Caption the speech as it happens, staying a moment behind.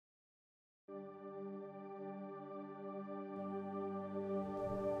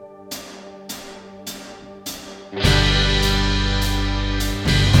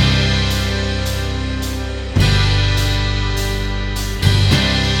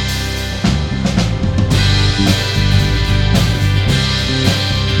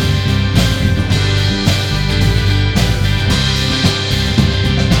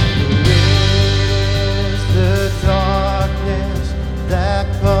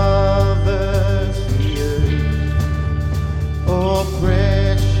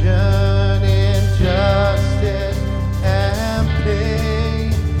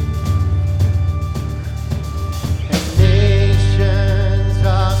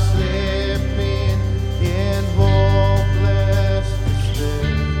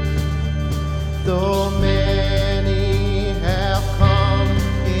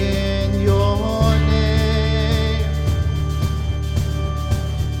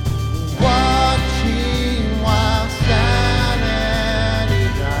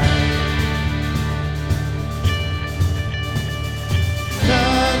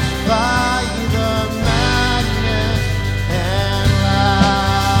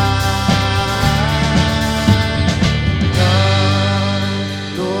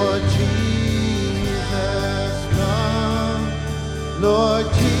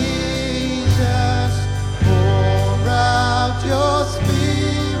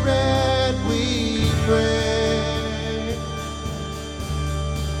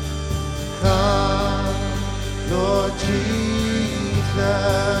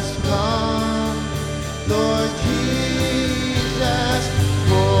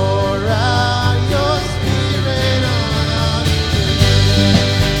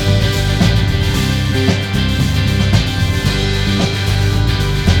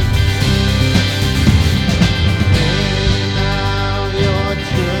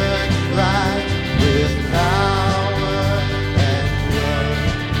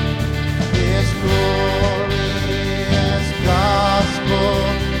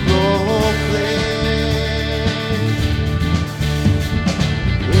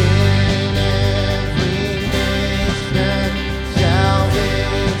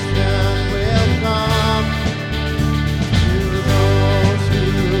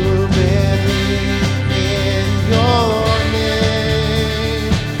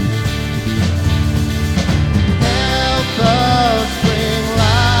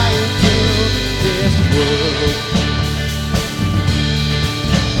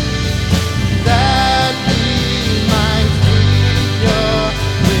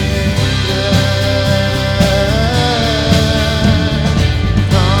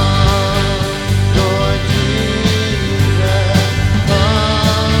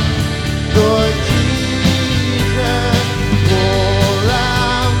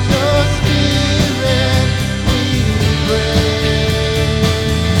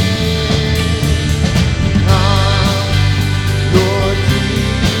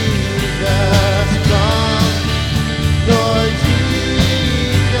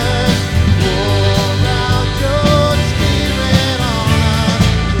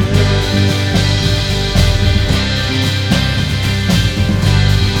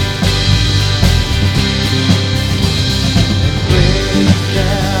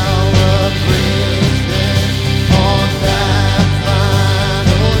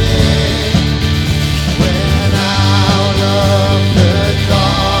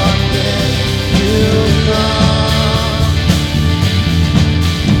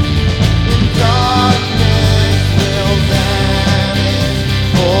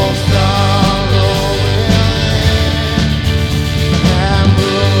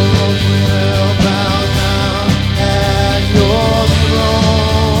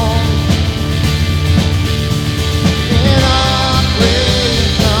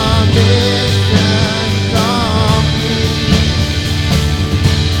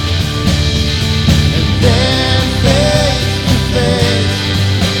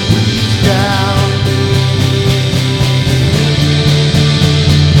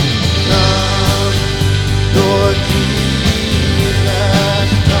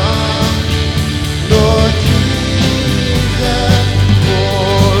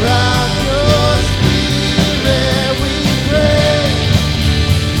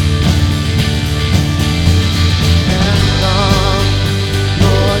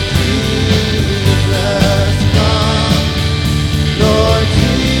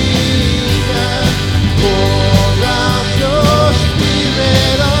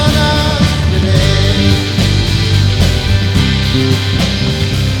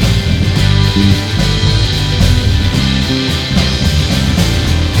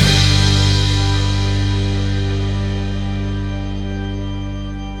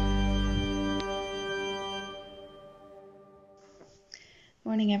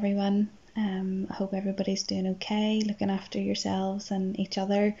morning, everyone. I hope everybody's doing okay, looking after yourselves and each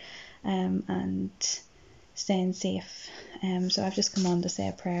other, and staying safe. So I've just come on to say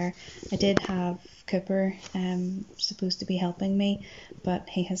a prayer. I did have Cooper supposed to be helping me, but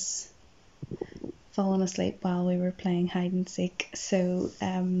he has fallen asleep while we were playing hide and seek. So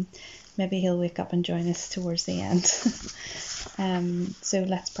maybe he'll wake up and join us towards the end. So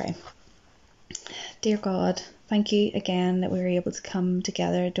let's pray. Dear God, thank you again that we were able to come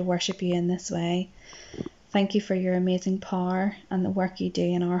together to worship you in this way. Thank you for your amazing power and the work you do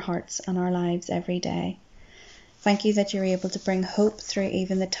in our hearts and our lives every day. Thank you that you're able to bring hope through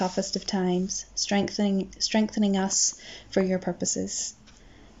even the toughest of times, strengthening us for your purposes.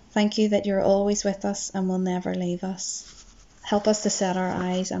 Thank you that you're always with us and will never leave us. Help us to set our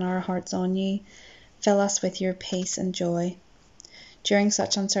eyes and our hearts on you. Fill us with your peace and joy. During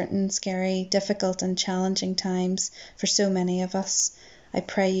such uncertain, scary, difficult and challenging times for so many of us, I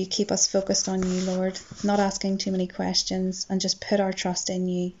pray you keep us focused on you, Lord, not asking too many questions and just put our trust in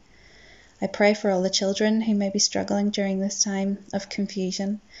you. I pray for all the children who may be struggling during this time of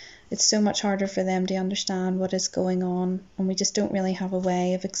confusion. It's so much harder for them to understand what is going on, and we just don't really have a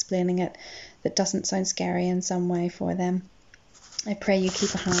way of explaining it that doesn't sound scary in some way for them. I pray you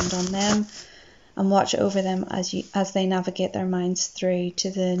keep a hand on them and watch over them as they navigate their minds through to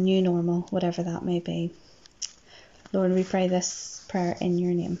the new normal, whatever that may be. Lord, we pray this prayer in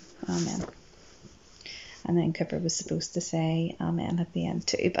your name. Amen. And then Cooper was supposed to say amen at the end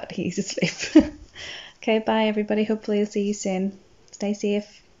too, but he's asleep. Okay, bye everybody. Hopefully I'll see you soon. Stay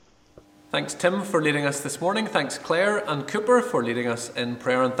safe. Thanks Tim for leading us this morning. Thanks Claire and Cooper for leading us in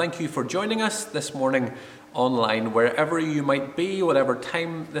prayer. And thank you for joining us this morning online, wherever you might be, whatever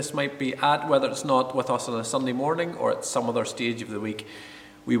time this might be at, whether it's not with us on a Sunday morning or at some other stage of the week.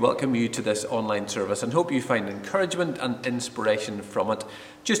 We welcome you to this online service and hope you find encouragement and inspiration from it.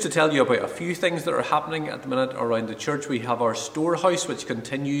 Just to tell you about a few things that are happening at the minute around the church, we have our storehouse, which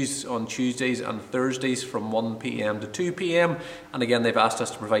continues on Tuesdays and Thursdays from 1 p.m. to 2 p.m. And again, they've asked us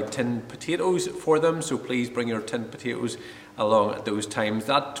to provide tinned potatoes for them, so please bring your tinned potatoes along at those times.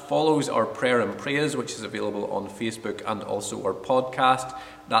 That follows our prayer and praise, which is available on Facebook, and also our podcast.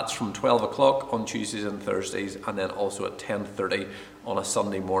 That's from 12 o'clock on Tuesdays and Thursdays, and then also at 10:30 on a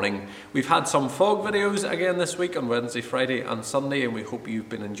Sunday morning. We've had some fog videos again this week on Wednesday, Friday and Sunday, and we hope you've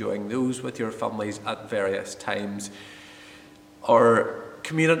been enjoying those with your families at various times. Our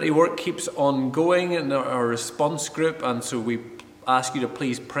community work keeps on going in our response group, and so we ask you to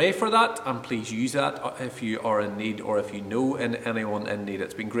please pray for that and please use that if you are in need or if you know anyone in need.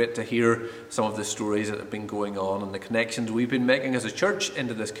 It's been great to hear some of the stories that have been going on and the connections we've been making as a church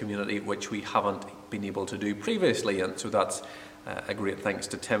into this community, which we haven't been able to do previously, and so that's a great thanks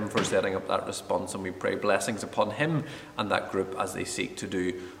to Tim for setting up that response, and we pray blessings upon him and that group as they seek to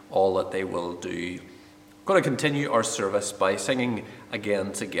do all that they will do. I'm going to continue our service by singing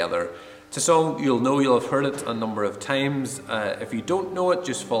again together. It's a song you'll have heard it a number of times. If you don't know it,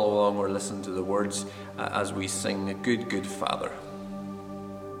 just follow along or listen to the words as we sing Good, Good Father.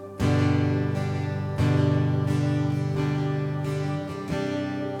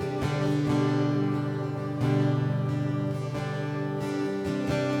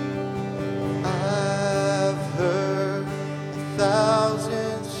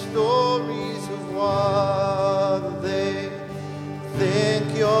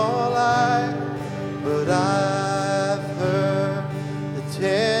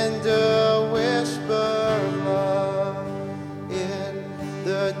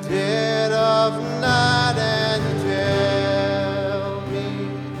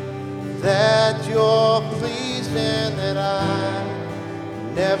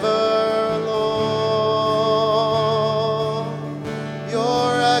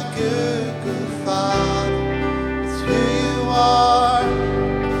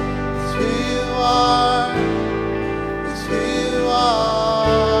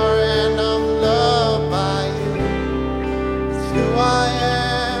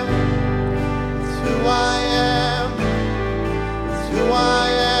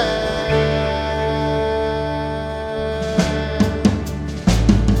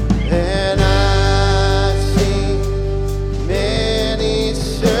 There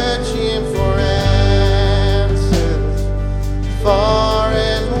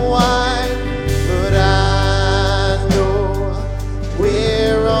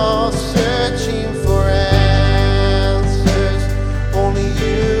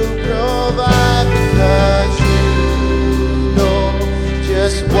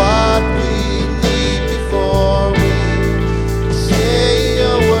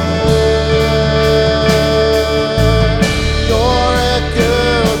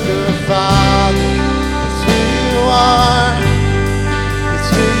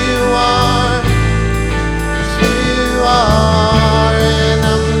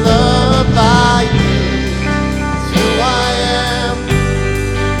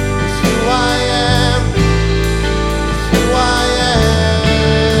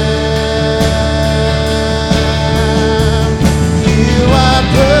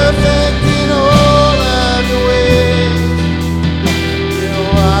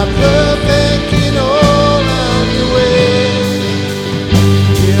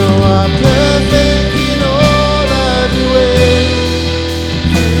are perfect in all of your ways.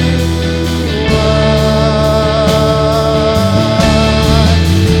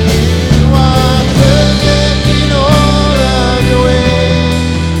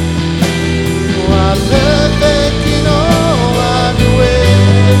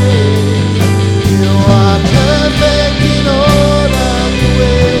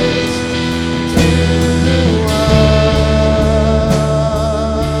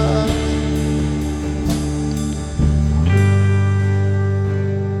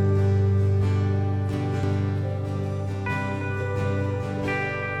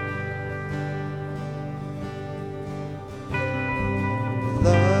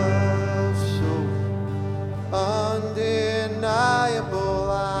 Love so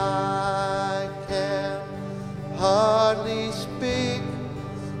undeniable, I can hardly speak.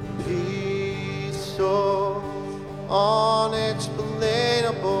 Peace so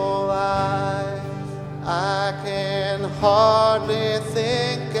unexplainable, I can hardly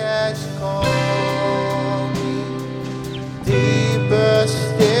think as you call me. Deeper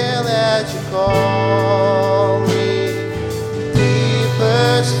still as you call me.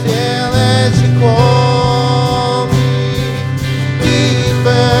 Deeper still as you call me.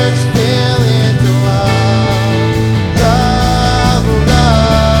 Deeper still into love, love,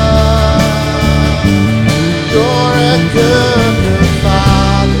 love. You're a good, good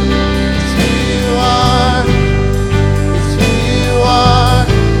Father. It's who you are. It's who you are.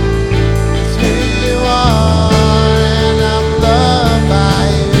 It's who you are. And I'm loved by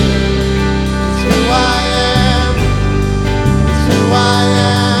you. It's who I am. It's who I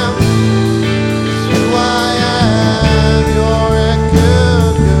am. It's who I am. You're a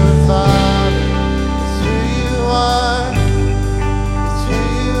good, good Father. It's who you are. It's who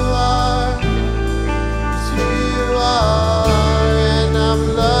you are. It's who you are. And I'm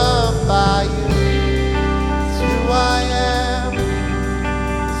loved by you. It's who I am.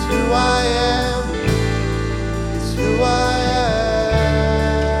 It's who I am. It's who I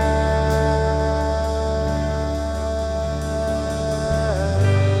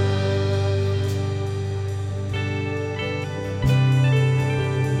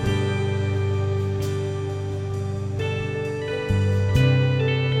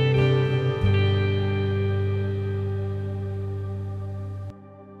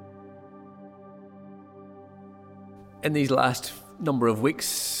In these last number of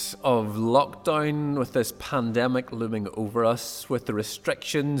weeks of lockdown, with this pandemic looming over us, with the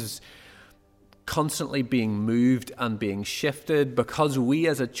restrictions constantly being moved and being shifted, because we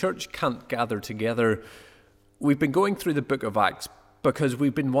as a church can't gather together, we've been going through the book of Acts because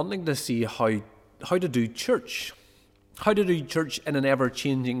we've been wanting to see how to do church. How to do church in an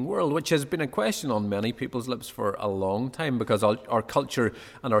ever-changing world, which has been a question on many people's lips for a long time, because our culture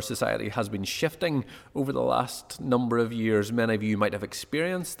and our society has been shifting over the last number of years. Many of you might have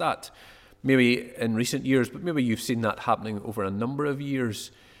experienced that, maybe in recent years, but maybe you've seen that happening over a number of years.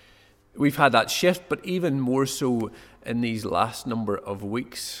 We've had that shift, but even more so in these last number of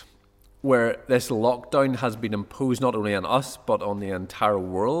weeks, where this lockdown has been imposed not only on us, but on the entire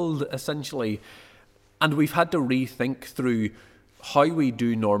world, essentially. And we've had to rethink through how we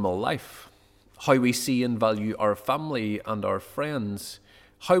do normal life, how we see and value our family and our friends,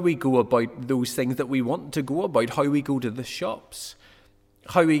 how we go about those things that we want to go about, how we go to the shops,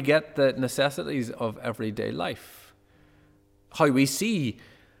 how we get the necessities of everyday life, how we see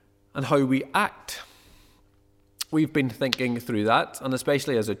and how we act. We've been thinking through that, and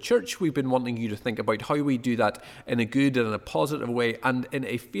especially as a church, we've been wanting you to think about how we do that in a good and in a positive way and in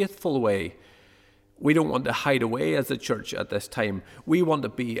a faithful way. We don't want to hide away as a church at this time. We want to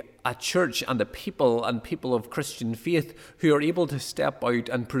be a church and a people of Christian faith who are able to step out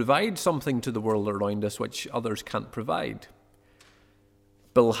and provide something to the world around us which others can't provide.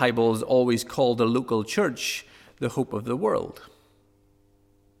 Bill Hybels always called a local church the hope of the world.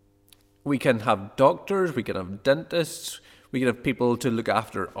 We can have doctors, we can have dentists, we can have people to look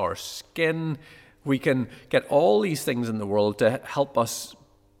after our skin. We can get all these things in the world to help us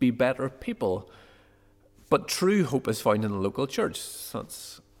be better people. But true hope is found in the local church.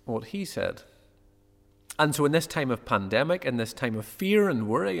 That's what he said. And so in this time of pandemic, in this time of fear and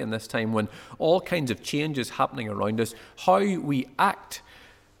worry, in this time when all kinds of change is happening around us, how we act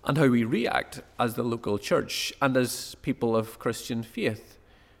and how we react as the local church and as people of Christian faith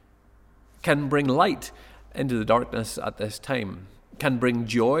can bring light into the darkness at this time, can bring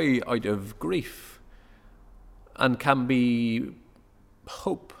joy out of grief, and can be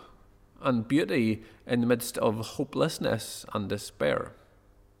hope and beauty in the midst of hopelessness and despair.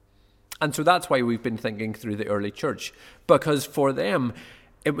 And so that's why we've been thinking through the early church, because for them,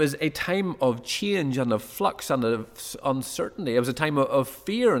 It was a time of change and of flux and of uncertainty. It was a time of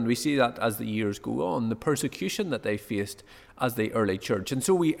fear, and we see that as the years go on, the persecution that they faced as the early church. And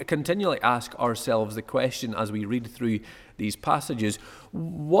so we continually ask ourselves the question as we read through these passages,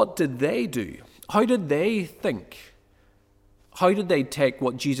 what did they do? How did they think? How did they take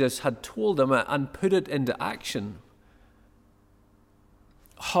what Jesus had told them and put it into action?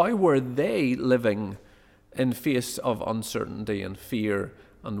 How were they living in face of uncertainty and fear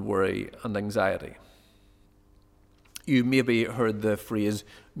and worry and anxiety? You maybe heard the phrase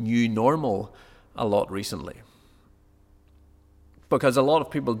new normal a lot recently, because a lot of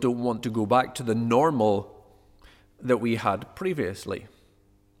people don't want to go back to the normal that we had previously,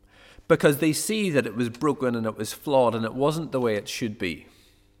 because they see that it was broken and it was flawed and it wasn't the way it should be.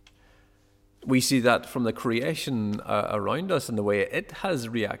 We see that from the creation around us and the way it has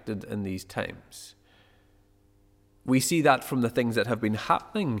reacted in these times. We see that from the things that have been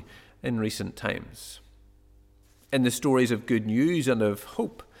happening in recent times, in the stories of good news and of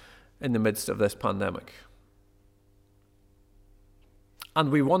hope in the midst of this pandemic.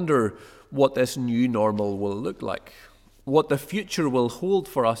 And we wonder what this new normal will look like, what the future will hold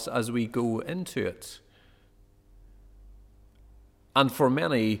for us as we go into it. And for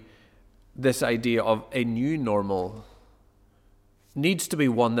many, this idea of a new normal needs to be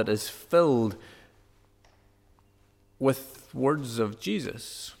one that is filled with words of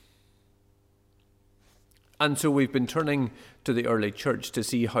Jesus. And so we've been turning to the early church to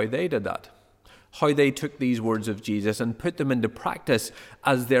see how they did that, how they took these words of Jesus and put them into practice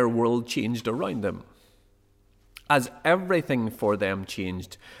as their world changed around them, as everything for them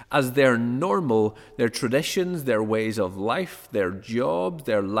changed, as their normal, their traditions, their ways of life, their jobs,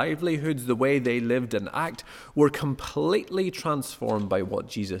 their livelihoods, the way they lived and act, were completely transformed by what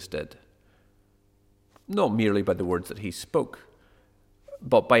Jesus did. Not merely by the words that he spoke,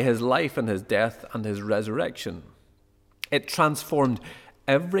 but by his life and his death and his resurrection. It transformed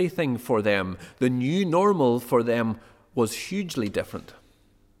everything for them. The new normal for them was hugely different.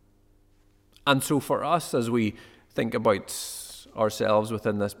 And so for us, as we think about ourselves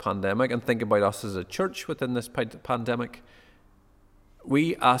within this pandemic and think about us as a church within this pandemic,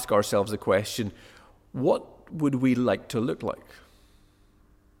 we ask ourselves the question, what would we like to look like?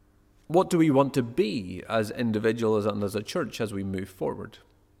 What do we want to be as individuals and as a church as we move forward?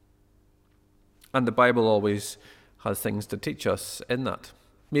 And the Bible always has things to teach us in that.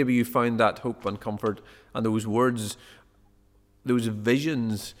 Maybe you found that hope and comfort and those words, those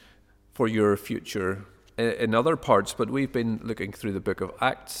visions for your future in other parts, but we've been looking through the book of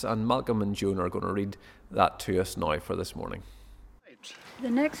Acts, and Malcolm and Joan are going to read that to us now for this morning. The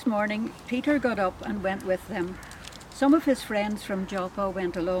next morning, Peter got up and went with them. Some of his friends from Joppa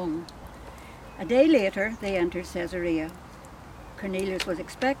went along. A day later, they entered Caesarea. Cornelius was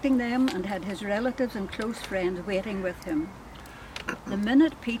expecting them and had his relatives and close friends waiting with him. The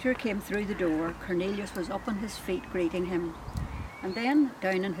minute Peter came through the door, Cornelius was up on his feet greeting him, and then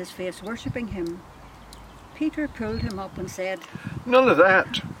down on his face worshipping him. Peter pulled him up and said, "None of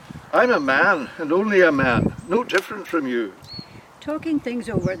that. I'm a man, and only a man, no different from you." Talking things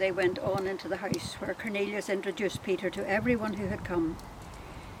over, they went on into the house, where Cornelius introduced Peter to everyone who had come.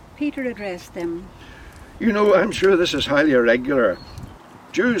 Peter addressed them. "You know, I'm sure this is highly irregular.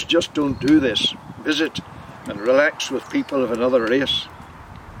 Jews just don't do this, visit and relax with people of another race.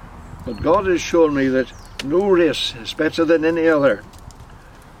 But God has shown me that no race is better than any other.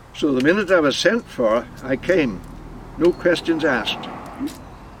 So the minute I was sent for, I came, no questions asked.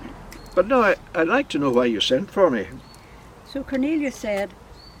 But now I'd like to know why you sent for me." So Cornelius said,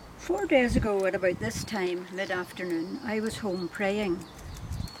 4 days ago at about this time, mid-afternoon, I was home praying.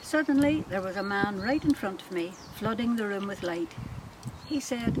 Suddenly there was a man right in front of me, flooding the room with light. He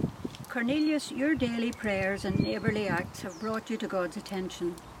said, "Cornelius, your daily prayers and neighbourly acts have brought you to God's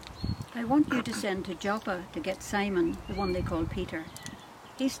attention. I want you to send to Joppa to get Simon, the one they call Peter.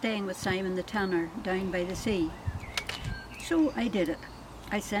 He's staying with Simon the tanner down by the sea." So I did it.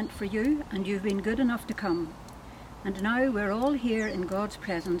 I sent for you, and you've been good enough to come. And now we're all here in God's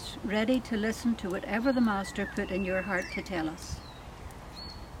presence, ready to listen to whatever the Master put in your heart to tell us.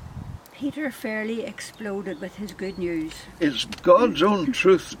 Peter fairly exploded with his good news. It's God's own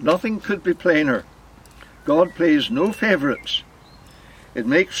truth. Nothing could be plainer. God plays no favourites. It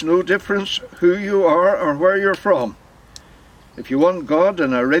makes no difference who you are or where you're from. If you want God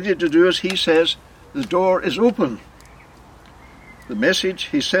and are ready to do as he says, the door is open. The message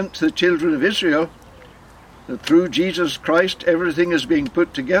he sent to the children of Israel, that through Jesus Christ everything is being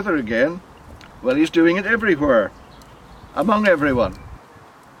put together again, well, he's doing it everywhere, among everyone.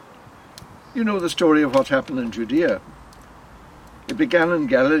 You know the story of what happened in Judea. It began in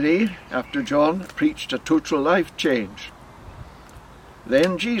Galilee after John preached a total life change.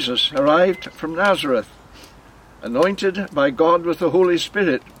 Then Jesus arrived from Nazareth, anointed by God with the Holy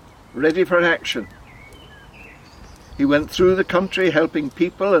Spirit, ready for action. He went through the country helping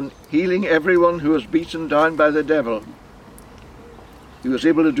people and healing everyone who was beaten down by the devil. He was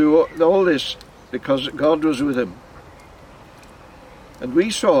able to do all this because God was with him. And we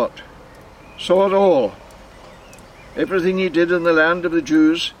saw it all. Everything he did in the land of the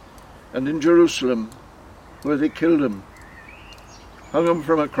Jews and in Jerusalem, where they killed him, hung him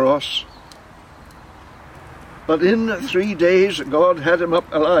from a cross. But in 3 days God had him up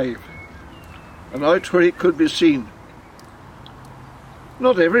alive and out where he could be seen.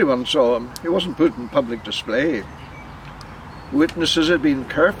 Not everyone saw him. He wasn't put in public display. Witnesses had been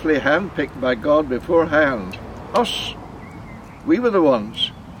carefully handpicked by God beforehand. Us. We were the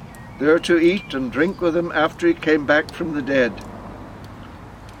ones there to eat and drink with him after he came back from the dead.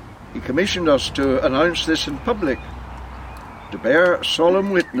 He commissioned us to announce this in public, to bear solemn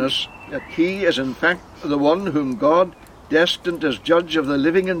witness that he is in fact the one whom God destined as judge of the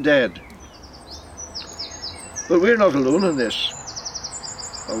living and dead. But we're not alone in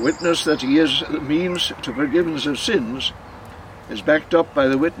this. Our witness that he is the means to forgiveness of sins is backed up by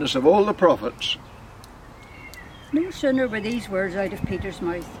the witness of all the prophets. No sooner were these words out of Peter's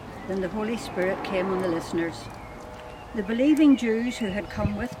mouth than the Holy Spirit came on the listeners. The believing Jews who had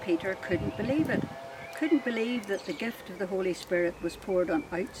come with Peter couldn't believe it. Couldn't believe that the gift of the Holy Spirit was poured on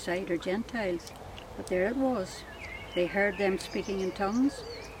outsider Gentiles. But there it was. They heard them speaking in tongues,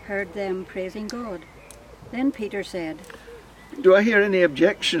 heard them praising God. Then Peter said, Do I hear any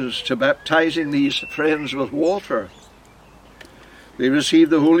objections to baptizing these friends with water? They received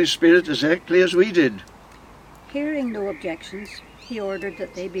the Holy Spirit exactly as we did. Hearing no objections, he ordered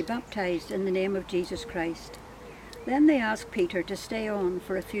that they be baptized in the name of Jesus Christ. Then they asked Peter to stay on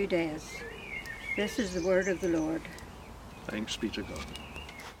for a few days. This is the word of the Lord. Thanks be to God.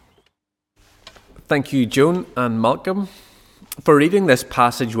 Thank you, Joan and Malcolm, for reading this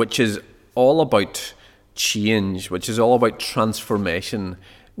passage, which is all about change, which is all about transformation,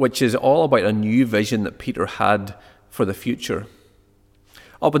 which is all about a new vision that Peter had for the future.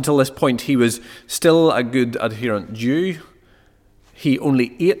 Up until this point, he was still a good adherent Jew. He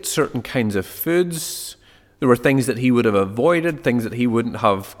only ate certain kinds of foods. There were things that he would have avoided, things that he wouldn't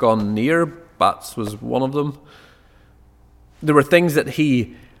have gone near. Bats was one of them. There were things that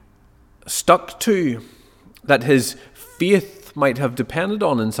he stuck to, that his faith might have depended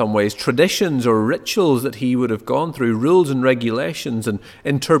on in some ways, traditions or rituals that he would have gone through, rules and regulations and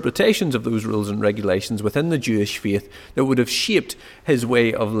interpretations of those rules and regulations within the Jewish faith that would have shaped his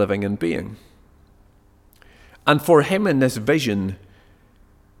way of living and being. And for him in this vision,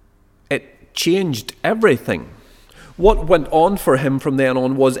 it changed everything. What went on for him from then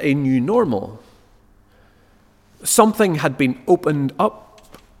on was a new normal. Something had been opened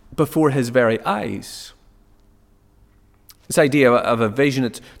up before his very eyes. This idea of a vision,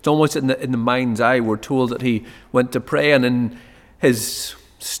 it's almost in the mind's eye. We're told that he went to pray, and in his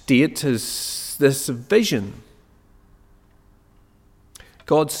state is this vision.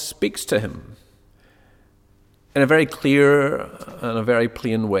 God speaks to him in a very clear and a very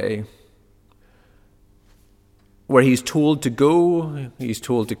plain way, where he's told to go, he's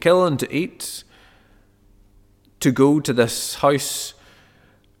told to kill and to eat, to go to this house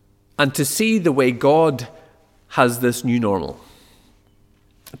and to see the way God has this new normal,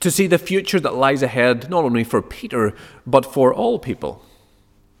 to see the future that lies ahead, not only for Peter, but for all people.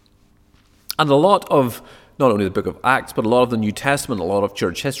 And a lot of, not only the book of Acts, but a lot of the New Testament, a lot of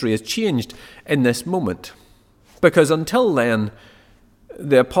church history has changed in this moment. Because until then,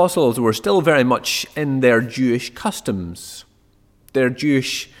 the apostles were still very much in their Jewish customs, their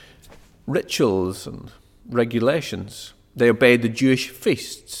Jewish rituals and regulations. They obeyed the Jewish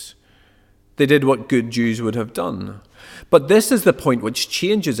feasts. They did what good Jews would have done. But this is the point which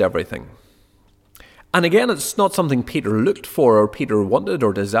changes everything. And again, it's not something Peter looked for or Peter wanted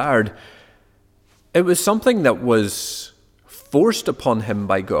or desired. It was something that was forced upon him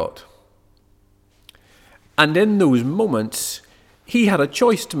by God. And in those moments, he had a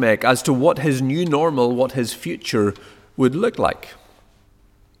choice to make as to what his new normal, what his future would look like.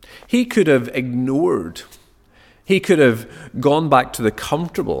 He could have ignored. He could have gone back to the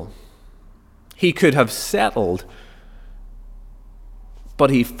comfortable. He could have settled,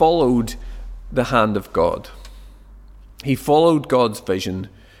 but he followed the hand of God. He followed God's vision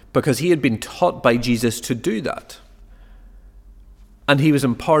because he had been taught by Jesus to do that. And he was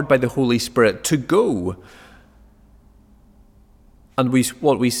empowered by the Holy Spirit to go. And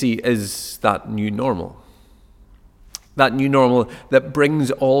what we see is that new normal. That new normal that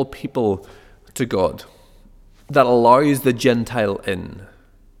brings all people to God, that allows the Gentile in,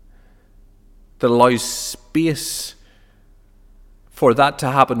 that allows space for that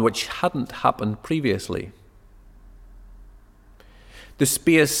to happen which hadn't happened previously. The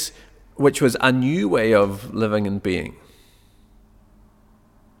space which was a new way of living and being.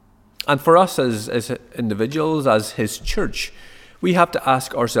 And for us as individuals, as his church, we have to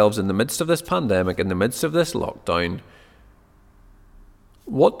ask ourselves in the midst of this pandemic, in the midst of this lockdown,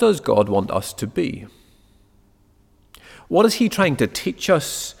 what does God want us to be? What is he trying to teach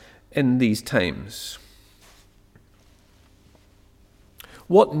us in these times?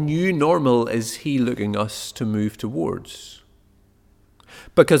 What new normal is he looking us to move towards?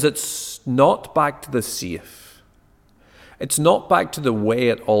 Because it's not back to the safe. It's not back to the way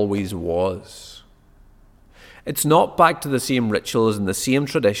it always was. It's not back to the same rituals and the same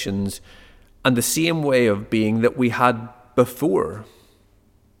traditions and the same way of being that we had before.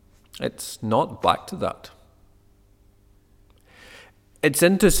 It's not back to that. It's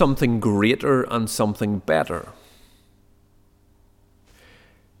into something greater and something better.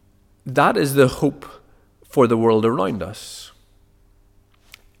 That is the hope for the world around us.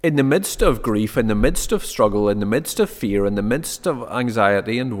 In the midst of grief, in the midst of struggle, in the midst of fear, in the midst of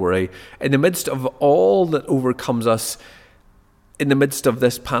anxiety and worry, in the midst of all that overcomes us, in the midst of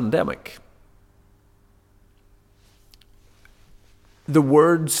this pandemic, the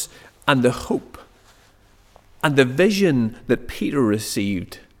words and the hope and the vision that Peter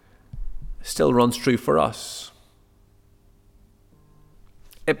received still runs true for us.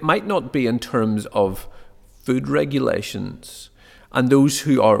 It might not be in terms of food regulations and those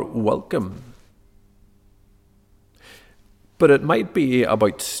who are welcome, but it might be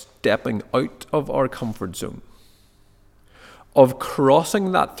about stepping out of our comfort zone, of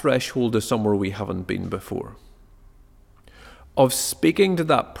crossing that threshold to somewhere we haven't been before, of speaking to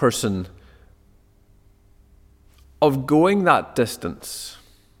that person, of going that distance,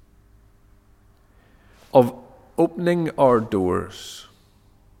 of opening our doors,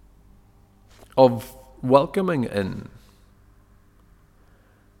 of welcoming in,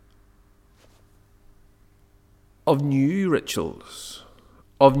 of new rituals,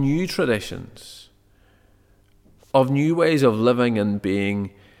 of new traditions, of new ways of living and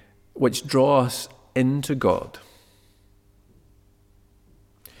being which draw us into God.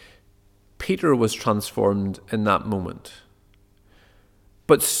 Peter was transformed in that moment,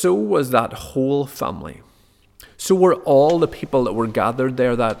 but so was that whole family. So were all the people that were gathered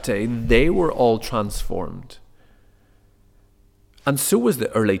there that day. They were all transformed. And so was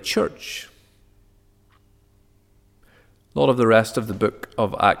the early church. A lot of the rest of the book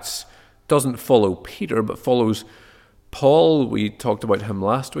of Acts doesn't follow Peter, but follows Paul. We talked about him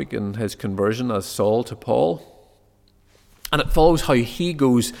last week in his conversion as Saul to Paul. And it follows how he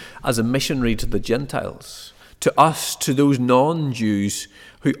goes as a missionary to the Gentiles, to us, to those non-Jews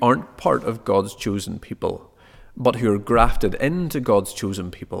who aren't part of God's chosen people, but who are grafted into God's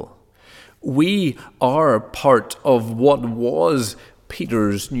chosen people. We are part of what was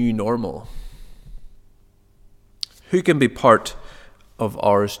Peter's new normal. Who can be part of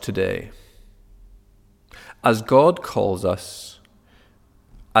ours today? As God calls us,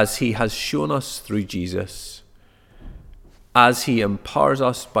 as he has shown us through Jesus, as he empowers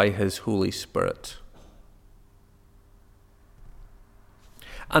us by his Holy Spirit.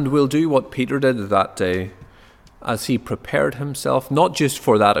 And we'll do what Peter did that day as he prepared himself, not just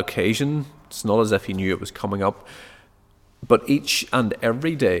for that occasion, it's not as if he knew it was coming up, but each and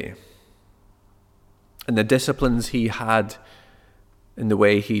every day, in the disciplines he had, in the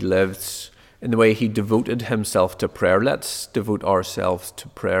way he lived, in the way he devoted himself to prayer. Let's devote ourselves to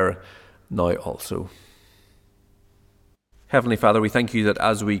prayer now also. Heavenly Father, we thank you that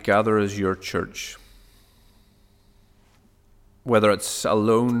as we gather as your church, whether it's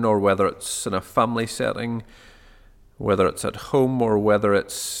alone or whether it's in a family setting, whether it's at home or whether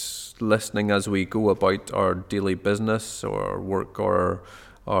it's listening as we go about our daily business or work or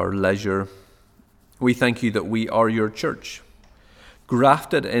our leisure, we thank you that we are your church,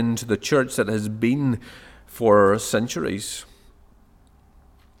 grafted into the church that has been for centuries.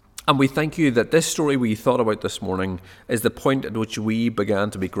 And we thank you that this story we thought about this morning is the point at which we began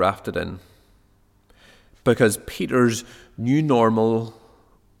to be grafted in. Because Peter's new normal,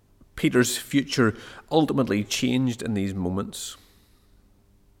 Peter's future ultimately changed in these moments.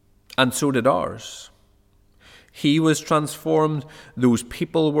 And so did ours. He was transformed, those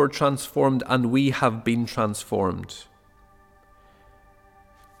people were transformed, and we have been transformed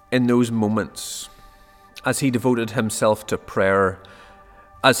in those moments as he devoted himself to prayer,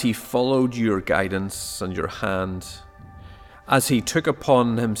 as he followed your guidance and your hand, as he took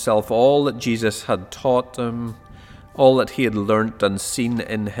upon himself all that Jesus had taught him, all that he had learnt and seen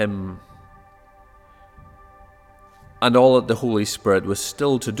in him, and all that the Holy Spirit was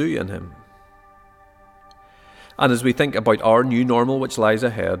still to do in him. And as we think about our new normal which lies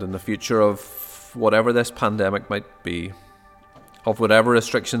ahead and the future of whatever this pandemic might be, of whatever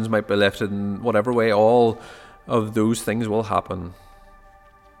restrictions might be lifted in whatever way all of those things will happen,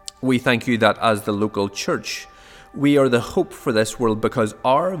 we thank you that as the local church, we are the hope for this world, because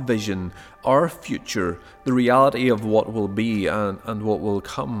our vision, our future, the reality of what will be and what will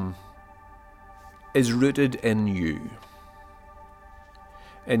come is rooted in you,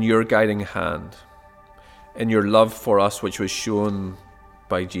 in your guiding hand, in your love for us, which was shown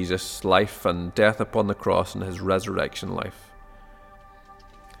by Jesus' life and death upon the cross and his resurrection life,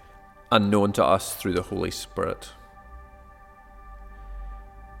 and known to us through the Holy Spirit.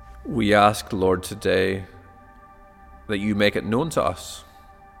 We ask, Lord, today that you make it known to us,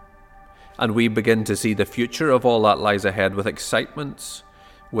 and we begin to see the future of all that lies ahead with excitement,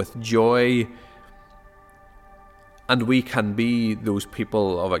 with joy, and we can be those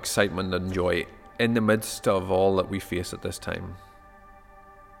people of excitement and joy in the midst of all that we face at this time.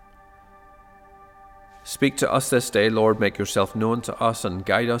 Speak to us this day, Lord. Make yourself known to us and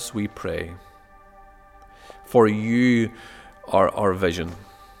guide us, we pray. For you are our vision.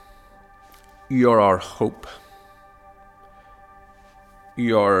 You are our hope.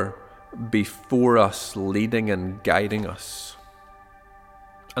 You are before us, leading and guiding us.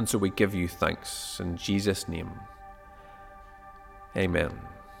 And so we give you thanks in Jesus' name. Amen.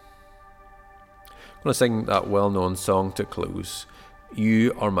 I'm going to sing that well-known song to close.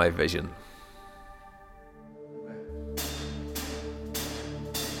 You are my vision.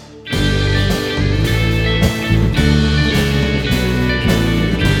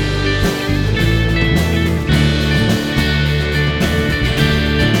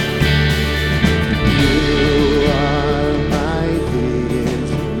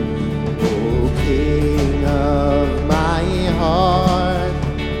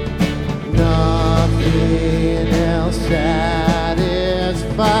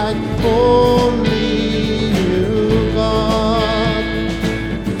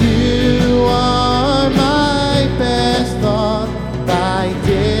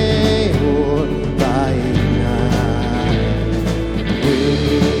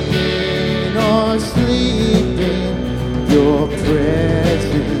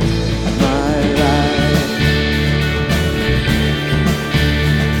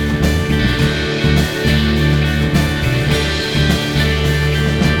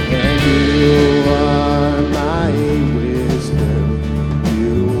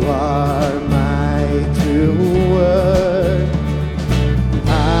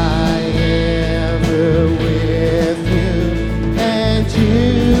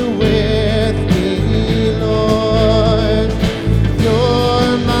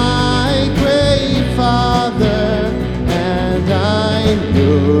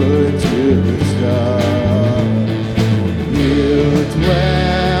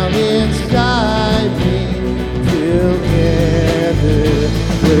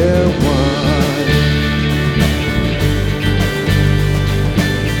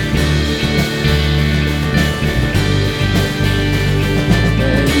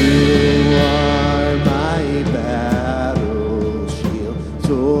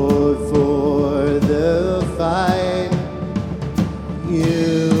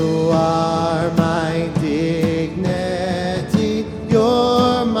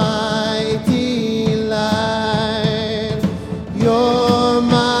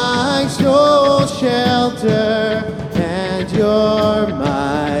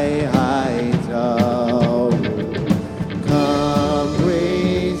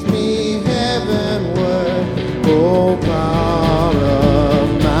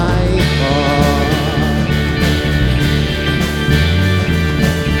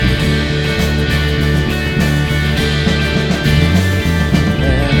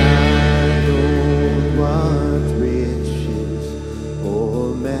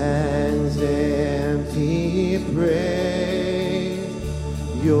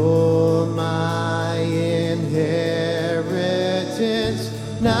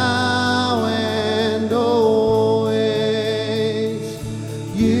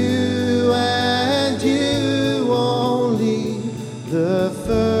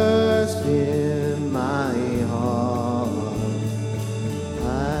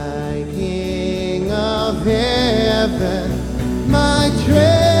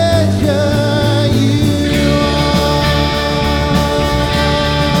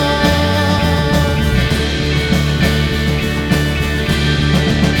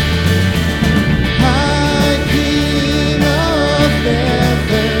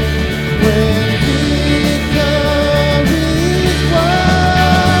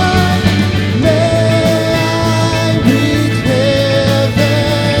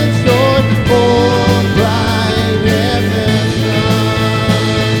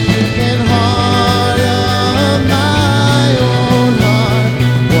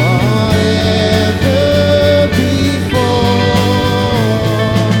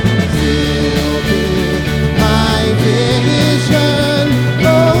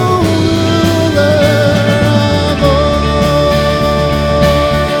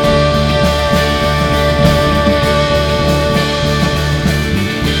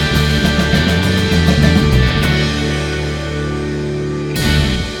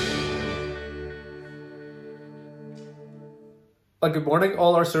 Well, good morning.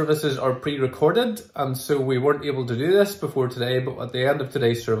 All our services are pre-recorded, and so we weren't able to do this before today, but at the end of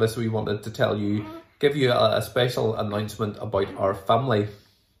today's service we wanted to give you a special announcement about our family.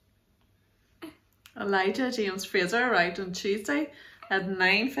 Elijah James Fraser arrived on Tuesday at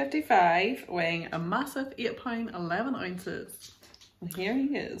 9:55, weighing a massive 8 pound 11 ounces. And here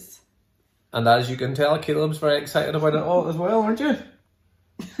he is. And as you can tell, Caleb's very excited about it all as well, aren't you?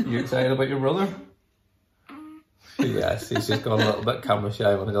 Are you excited about your brother? Yes, he's just gone a little bit camera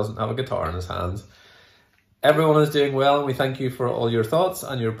shy when he doesn't have a guitar in his hands. Everyone is doing well, and we thank you for all your thoughts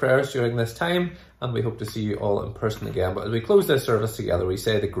and your prayers during this time, and we hope to see you all in person again. But as we close this service together, we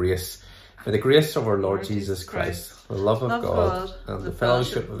say the grace. May the grace of our Lord Jesus Christ, the love of God, and the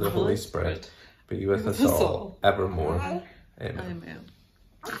fellowship of the Holy Spirit be with us all evermore. Amen.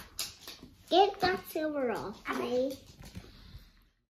 Get that silver off me.